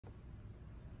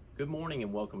Good morning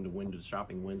and welcome to Window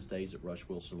Shopping Wednesdays at Rush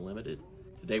Wilson Limited.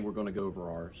 Today we're going to go over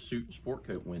our suit and sport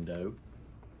coat window.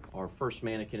 Our first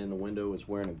mannequin in the window is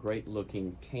wearing a great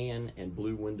looking tan and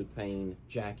blue window pane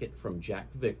jacket from Jack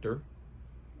Victor,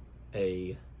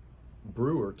 a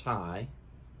Breuer tie,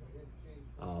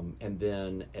 and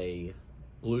then a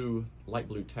light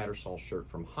blue tattersall shirt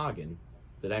from Hagen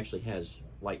that actually has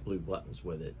light blue buttons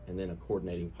with it, and then a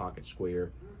coordinating pocket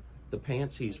square. The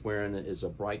pants he's wearing is a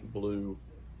bright blue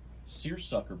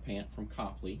seersucker pant from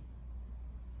Coppley,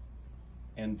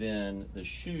 and then the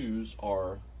shoes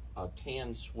are a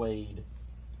tan suede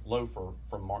loafer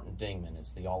from Martin Dingman.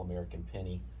 It's the All-American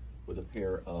Penny with a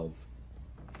pair of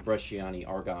Bresciani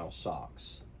Argyle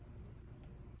socks.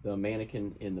 The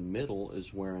mannequin in the middle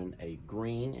is wearing a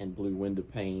green and blue window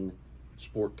pane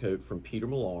sport coat from Peter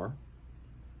Millar,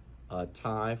 a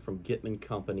tie from Gitman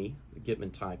Company, the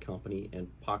Gitman Tie Company, and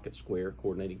pocket square,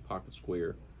 coordinating pocket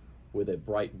square, with a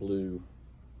bright blue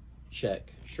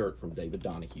check shirt from David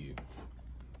Donahue.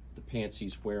 The pants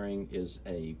he's wearing is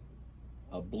a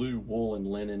blue wool and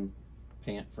linen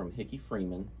pant from Hickey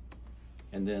Freeman,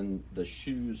 and then the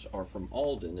shoes are from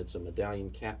Alden. It's a medallion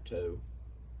cap toe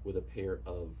with a pair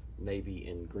of navy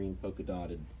and green polka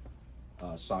dotted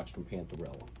socks from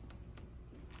Pantherella.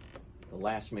 The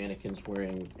last mannequin's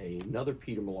wearing another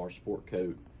Peter Millar sport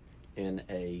coat in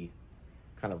a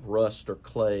kind of rust or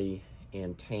clay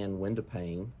and tan window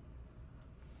pane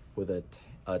with a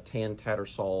tan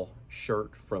tattersall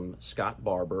shirt from Scott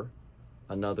Barbour,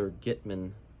 another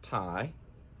Gitman tie,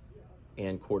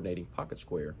 and coordinating pocket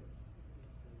square.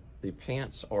 The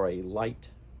pants are a light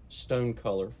stone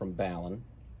color from Ballin.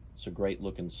 It's a great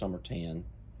looking summer tan.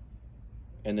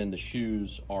 And then the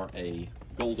shoes are a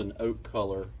golden oak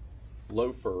color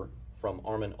loafer from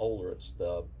Armin Oehler. It's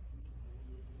the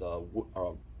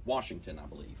Washington, I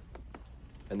believe.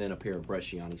 And then a pair of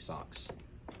Bresciani socks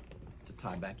to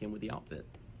tie back in with the outfit.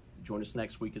 Join us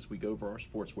next week as we go over our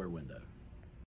sportswear window.